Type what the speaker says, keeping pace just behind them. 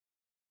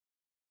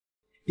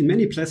In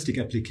many plastic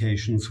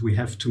applications, we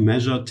have to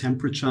measure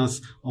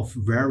temperatures of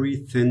very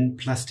thin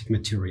plastic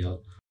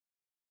material.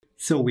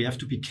 So we have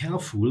to be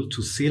careful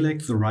to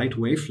select the right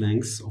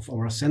wavelengths of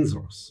our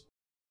sensors.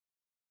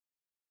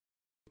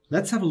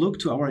 Let's have a look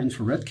to our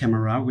infrared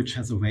camera, which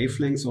has a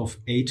wavelength of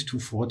 8 to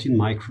 14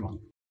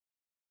 micron.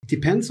 It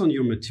depends on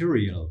your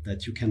material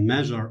that you can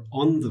measure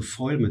on the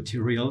foil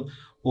material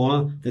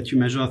or that you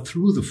measure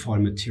through the foil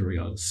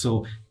material.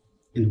 So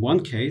in one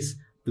case,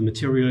 the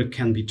material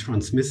can be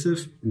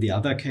transmissive. In the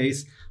other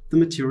case, the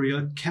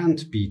material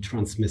can't be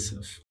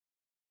transmissive.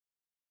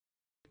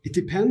 It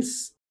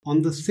depends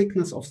on the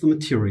thickness of the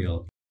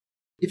material.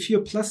 If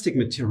your plastic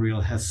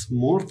material has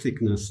more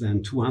thickness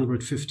than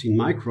 215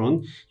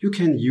 micron, you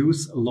can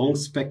use a long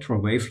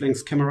spectral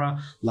wavelength camera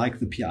like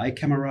the PI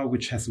camera,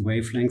 which has a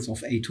wavelength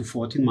of 8 to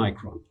 14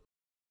 micron.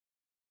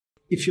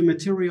 If your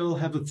material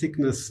have a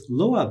thickness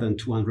lower than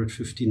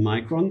 215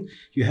 micron,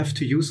 you have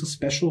to use a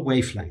special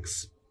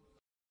wavelength.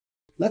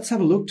 Let's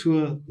have a look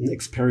to an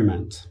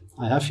experiment.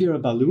 I have here a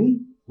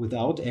balloon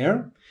without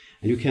air,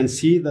 and you can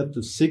see that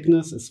the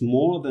thickness is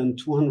more than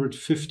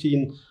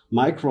 215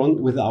 micron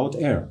without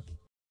air.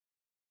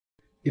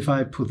 If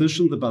I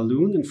position the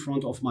balloon in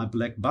front of my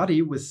black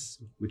body,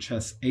 which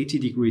has 80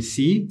 degrees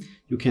C,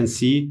 you can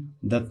see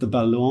that the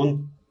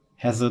balloon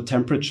has a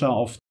temperature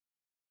of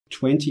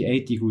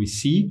 28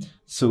 degrees C,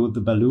 so the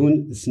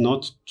balloon is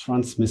not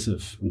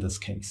transmissive in this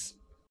case.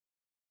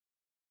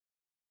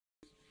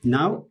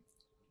 Now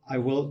I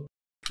will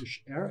push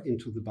air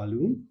into the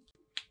balloon.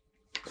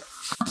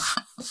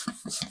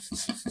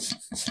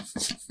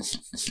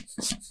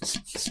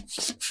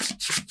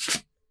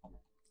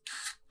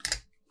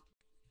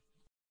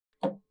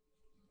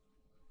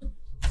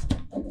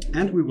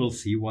 And we will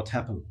see what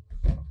happens.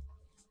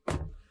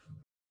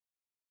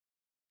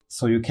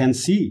 So you can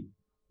see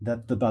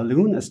that the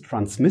balloon is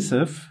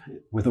transmissive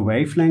with a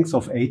wavelength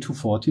of 8 to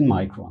 14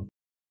 micron.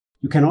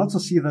 You can also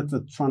see that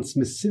the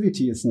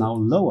transmissivity is now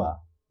lower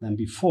than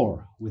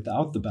before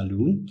without the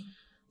balloon.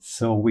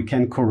 So we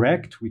can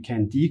correct, we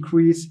can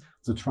decrease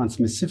the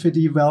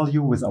transmissivity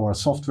value with our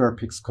software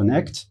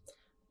PixConnect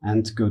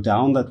and go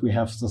down that we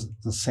have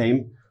the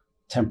same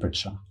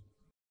temperature.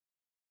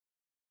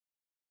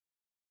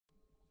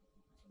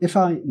 If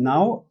I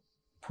now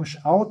push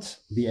out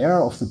the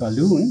air of the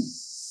balloon,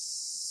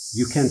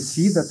 you can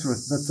see that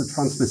the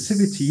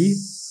transmissivity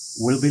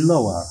will be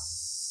lower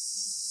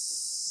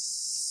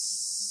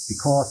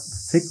because the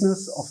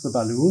thickness of the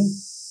balloon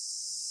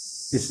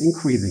is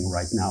increasing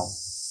right now.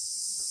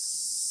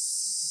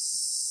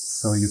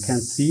 So you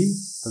can see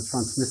the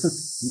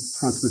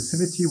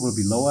transmissivity will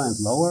be lower and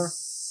lower.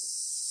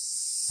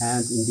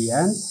 And in the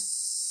end,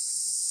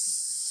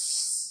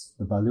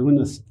 the balloon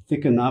is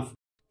thick enough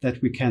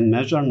that we can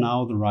measure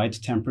now the right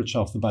temperature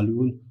of the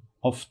balloon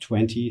of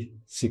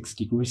 26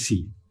 degrees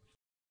C.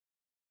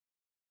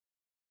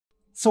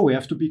 So we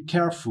have to be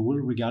careful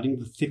regarding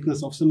the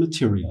thickness of the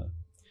material.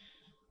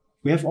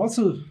 We have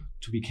also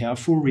to be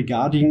careful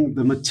regarding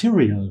the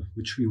material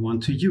which we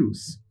want to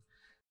use.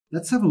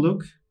 Let's have a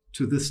look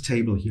to this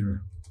table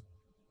here.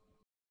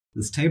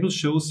 This table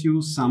shows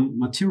you some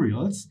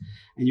materials,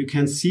 and you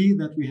can see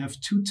that we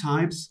have two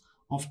types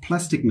of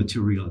plastic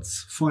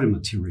materials, foil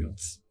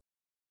materials.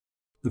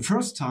 The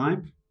first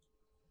type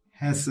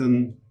has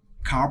a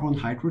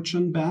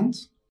carbon-hydrogen band,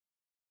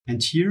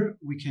 and here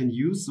we can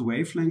use the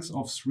wavelengths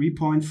of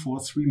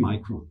 3.43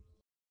 micron.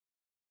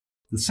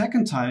 The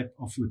second type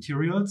of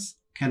materials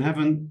can have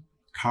a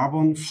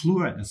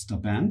carbon-fluorine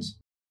band,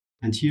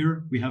 and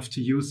here we have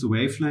to use the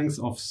wavelengths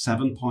of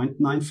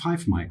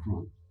 7.95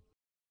 micron.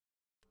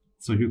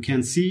 So you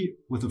can see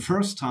with the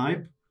first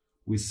type,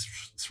 with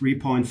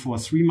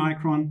 3.43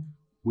 micron,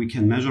 we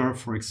can measure,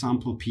 for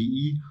example,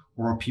 PE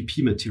or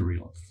PP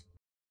materials.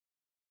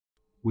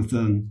 With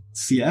a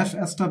CF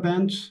ester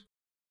band,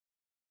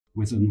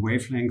 with a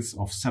wavelength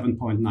of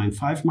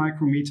 7.95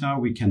 micrometer,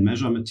 we can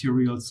measure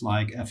materials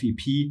like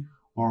FEP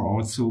or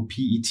also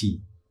PET.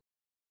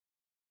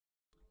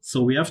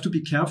 So we have to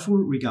be careful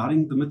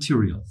regarding the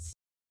materials.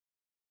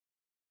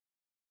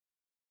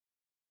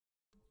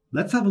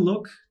 Let's have a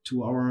look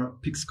to our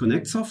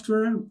PixConnect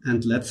software,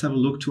 and let's have a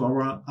look to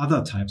our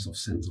other types of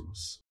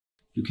sensors.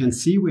 You can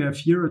see we have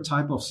here a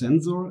type of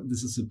sensor.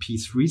 This is a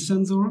P3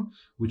 sensor,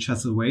 which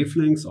has a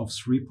wavelength of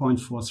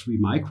 3.43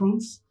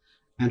 microns.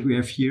 And we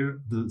have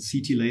here the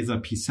CT laser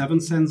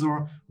P7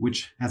 sensor,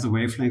 which has a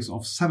wavelength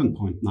of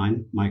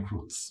 7.9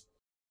 microns.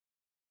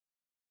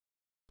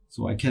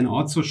 So I can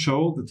also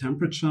show the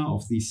temperature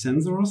of these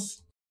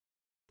sensors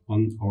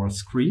on our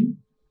screen.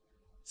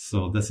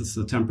 So this is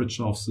the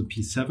temperature of the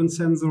P7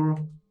 sensor.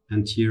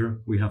 And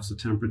here we have the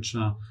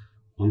temperature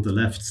on the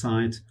left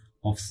side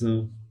of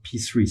the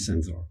P3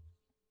 sensor.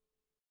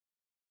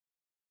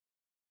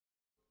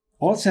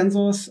 All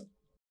sensors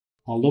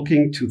are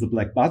looking to the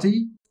black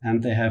body,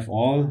 and they have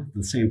all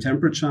the same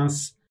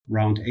temperatures,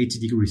 around 80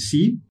 degrees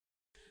C.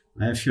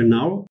 I have here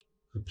now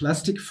a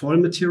plastic foil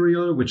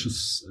material, which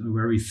is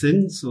very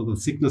thin, so the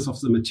thickness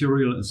of the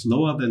material is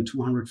lower than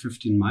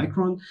 215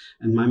 micron,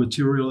 and my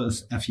material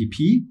is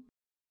FEP.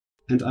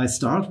 And I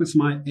start with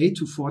my 8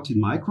 to 14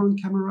 micron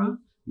camera,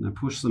 and I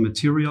push the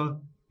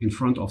material in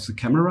front of the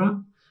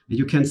camera. And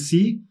you can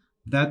see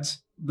that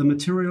the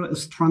material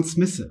is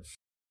transmissive.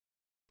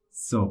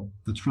 So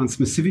the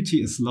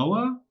transmissivity is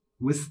lower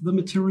with the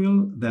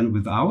material than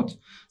without.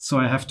 So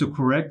I have to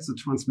correct the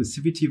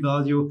transmissivity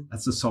value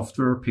as the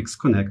software picks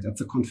connect at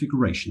the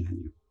configuration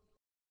menu.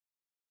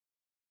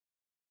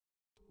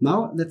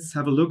 Now let's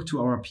have a look to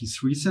our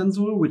P3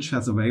 sensor, which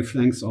has a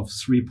wavelength of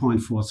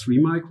 3.43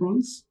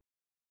 microns.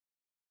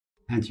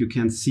 And you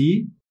can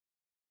see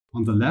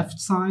on the left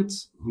side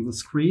on the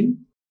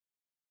screen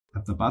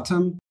at the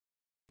bottom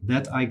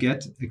that I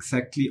get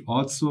exactly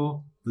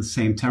also the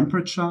same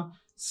temperature.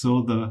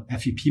 So the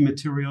FEP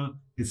material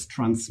is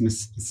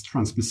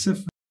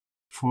transmissive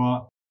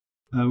for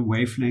a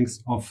wavelength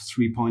of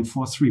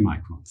 3.43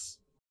 microns.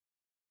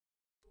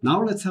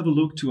 Now let's have a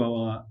look to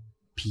our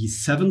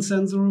P7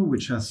 sensor,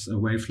 which has a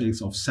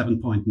wavelength of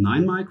 7.9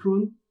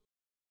 micron.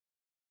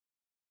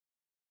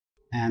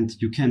 And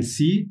you can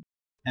see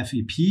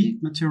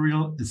FEP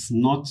material is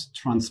not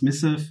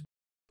transmissive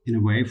in a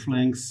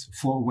wavelength,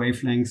 for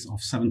wavelengths of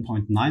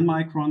 7.9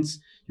 microns.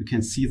 You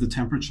can see the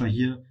temperature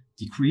here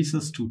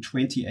decreases to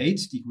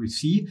 28 degrees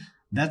C.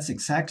 That's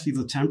exactly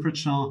the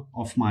temperature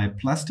of my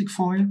plastic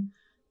foil.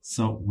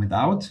 So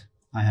without,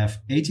 I have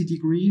 80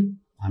 degrees.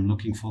 I'm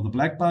looking for the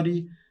black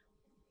body.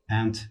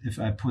 And if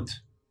I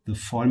put the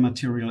foil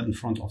material in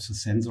front of the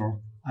sensor,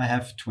 I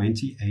have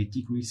 28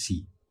 degrees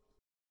C.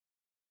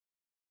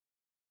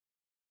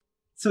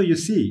 So you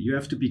see, you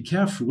have to be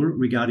careful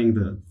regarding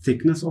the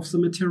thickness of the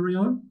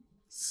material.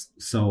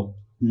 So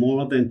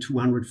more than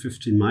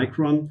 215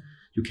 micron,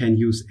 you can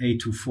use 8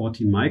 to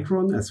 14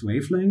 micron as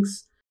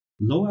wavelengths.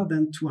 Lower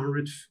than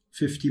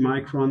 250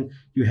 micron,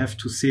 you have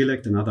to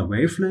select another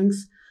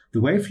wavelength.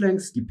 The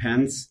wavelength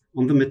depends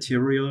on the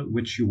material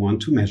which you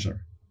want to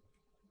measure.